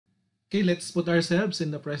Okay, let's put ourselves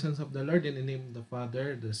in the presence of the Lord in the name of the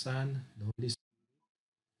Father, the Son, the Holy Spirit.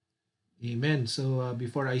 Amen. So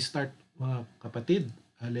before I start, mga kapatid,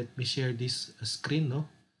 let me share this screen,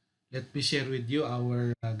 no? Let me share with you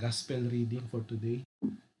our gospel reading for today.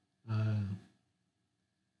 Uh,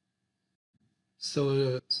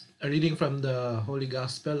 so, a reading from the Holy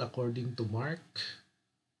Gospel according to Mark.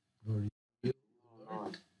 Glory to you,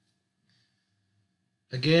 Lord.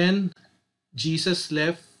 Again, Jesus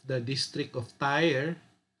left the district of Tyre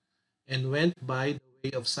and went by the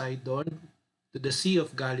way of Sidon to the Sea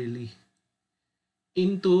of Galilee,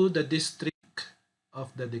 into the district of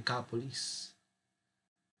the Decapolis.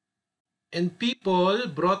 And people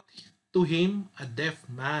brought to him a deaf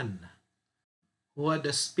man who had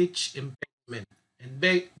a speech impediment and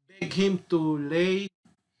begged him to lay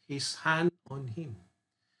his hand on him.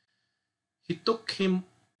 He took him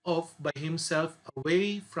off by himself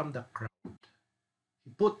away from the crowd. He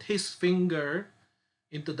put his finger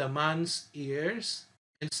into the man's ears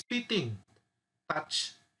and spitting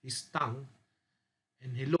touched his tongue,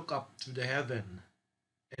 and he looked up to the heaven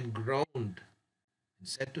and groaned and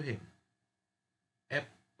said to him,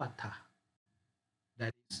 Epata,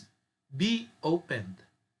 that is, be opened.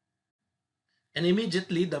 And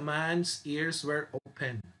immediately the man's ears were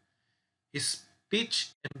opened. His speech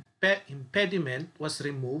impediment was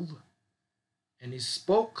removed, and he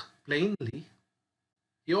spoke plainly.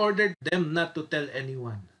 He ordered them not to tell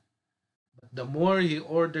anyone. But the more he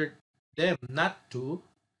ordered them not to,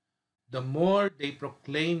 the more they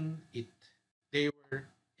proclaimed it. They were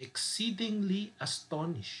exceedingly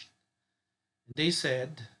astonished. They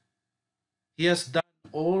said, He has done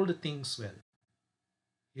all the things well.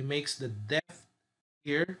 He makes the deaf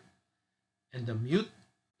hear and the mute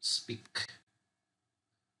speak.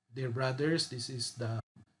 Dear brothers, this is the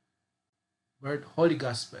Holy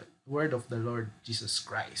Gospel, word of the Lord Jesus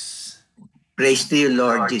Christ. Praise to you,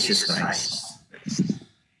 Lord Jesus Christ.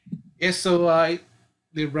 Yes, so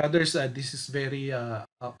dear brothers, this is very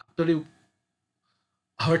actually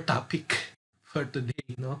our topic for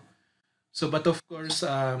today, no? So, but of course,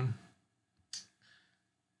 I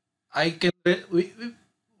can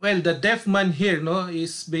well, the deaf man here, no,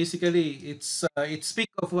 is basically it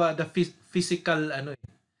speak of the physical ano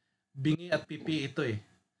bingi at pipi ito eh.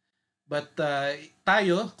 But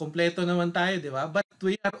tayo, kompleto naman tayo, di ba? But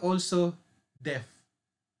we are also deaf,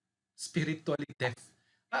 spiritually deaf.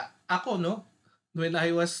 Ako, no, when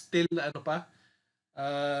I was still, ano pa,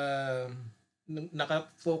 uh,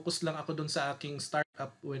 naka-focus lang ako dun sa aking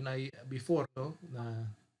startup before, no, na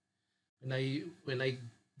when I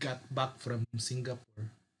got back from Singapore.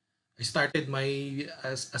 I started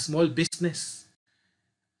a small business.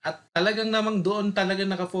 At talagang namang doon talaga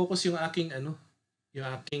naka-focus yung aking yung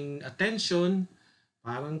aking attention,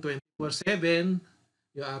 parang 24/7,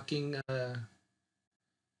 yung aking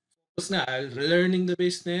focus nga, learning the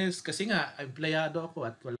business. Kasi nga, empleyado ako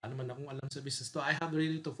at wala naman akong alam sa business to. I have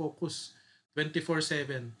really to focus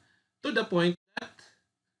 24/7. To the point that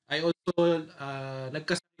I also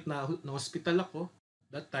nagkasakit na hospital ako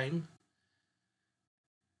that time.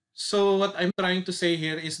 So what I'm trying to say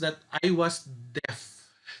here is that I was deaf.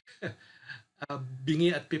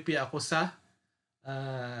 Bingi at pipi ako sa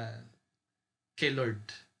uh, kay Lord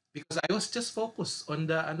because I was just focused on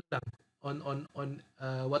the ano lang on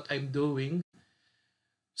what I'm doing.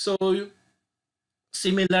 So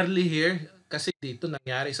similarly here kasi dito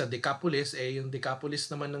nangyari sa Decapolis yung Decapolis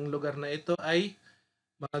naman ng lugar na ito ay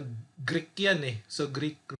mga Greek yan eh. So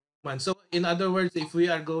Greek Roman. So in other words, if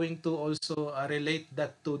we are going to also relate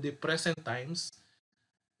that to the present times,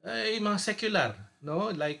 ay mga secular,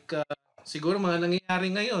 no? Like siguro mga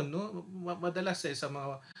nangyayari ngayon, no? Madalas sa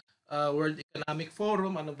mga World Economic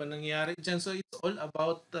Forum, ano ba nangyayari diyan? So it's all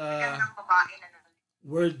about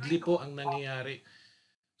worldly po ang nangyayari.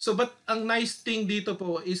 So but ang nice thing dito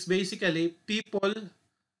po is basically people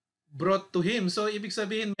brought to him. So ibig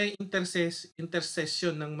sabihin may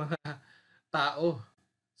intercession ng mga tao.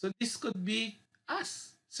 So this could be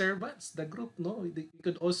us, servants, the group, no? We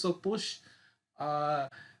could also push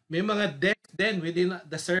may mga deaf din within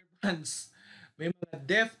the servants. May mga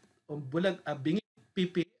deaf o bulag, bingi,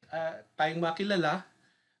 pipi, tayong makilala.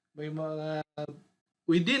 May mga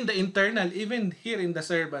within the internal, even here in the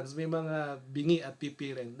servants, may mga bingi at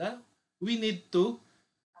pipi rin na we need to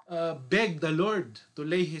beg the Lord to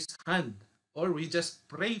lay His hand or we just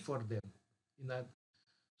pray for them.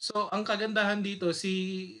 So, ang kagandahan dito,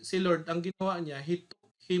 si Lord, ang ginawa niya, He took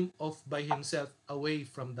him off by himself away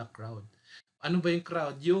from the crowd. Ano ba yung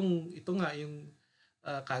crowd? Ito nga, yung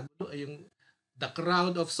kagulo, yung the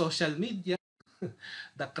crowd of social media,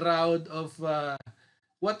 the crowd of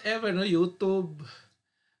whatever, no, YouTube,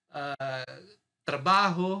 uh,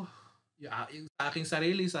 trabaho, yung sa aking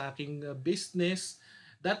sarili, sa aking business,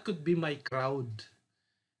 that could be my crowd.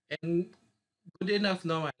 And good enough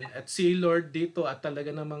naman at si Lord dito at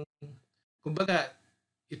talaga namang kumbaga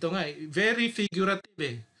ito nga very figurative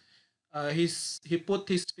eh. He put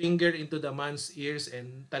his finger into the man's ears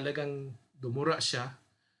and talagang dumura siya.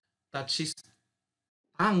 Touch his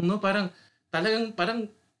tongue, no? Parang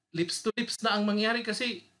lips to lips na ang mangyari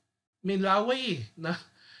kasi may laway eh, na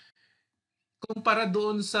kumpara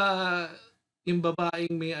doon sa yung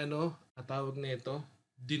babaeng may tawag nito,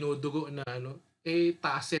 dinudugo na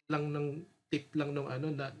tassel lang ng tip lang ng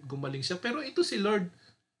na gumaling siya. Pero ito si Lord,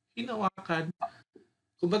 hinawakan.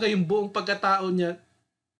 Kumbaga yung buong pagkatao niya,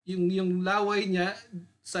 yung laway niya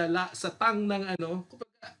sa tang ng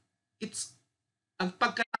kumbaga it's ang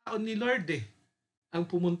pagkatao ni Lord eh ang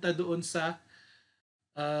pumunta doon sa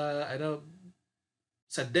uh, ano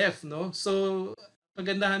sa death, no? So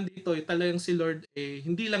pagandahan dito talagang si Lord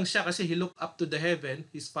hindi lang siya kasi he looked up to the heaven,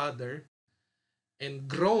 his Father, and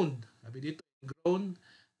groaned. Sabi dito, groan.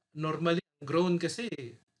 Normally, groan kasi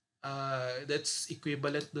that's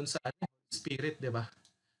equivalent dun sa spirit, di ba?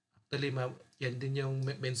 Actually, yan din yung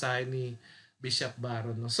mensahe ni Bishop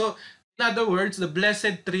Baron. No? So, in other words, the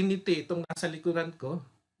Blessed Trinity, itong nasa likuran ko,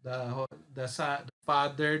 the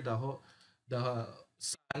Father, the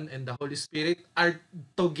Son, and the Holy Spirit are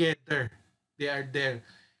together. They are there.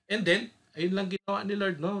 And then, ayun lang ginawa ni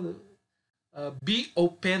Lord, no? Be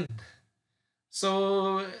open.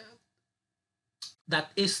 So,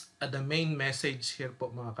 that is the main message here po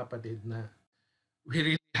mga kapatid na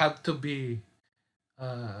we really have to be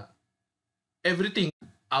everything,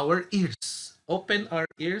 our ears. Open our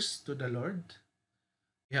ears to the Lord.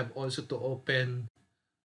 We have also to open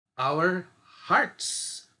our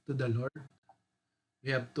hearts to the Lord.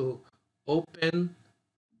 We have to open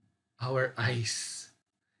our eyes.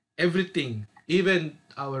 Everything, even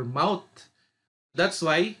our mouth. That's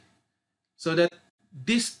why, so that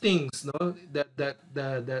these things, no,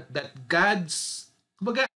 that God's,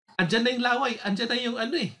 kumbaga, andyan na yung laway, andyan na yung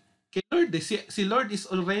kay Lord, si Lord is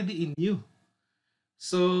already in you.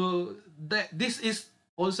 So this is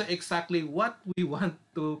also exactly what we want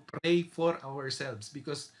to pray for ourselves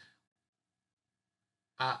because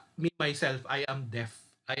me myself, I am deaf.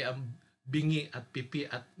 I am bingi at pipi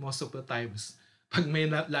at most of the times. Pag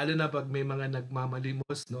lalo na pag may mga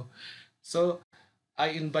nagmamalimos, no? So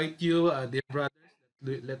I invite you, dear brothers,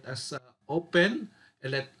 let us open and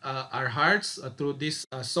let our hearts through this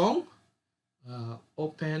song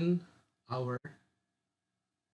open our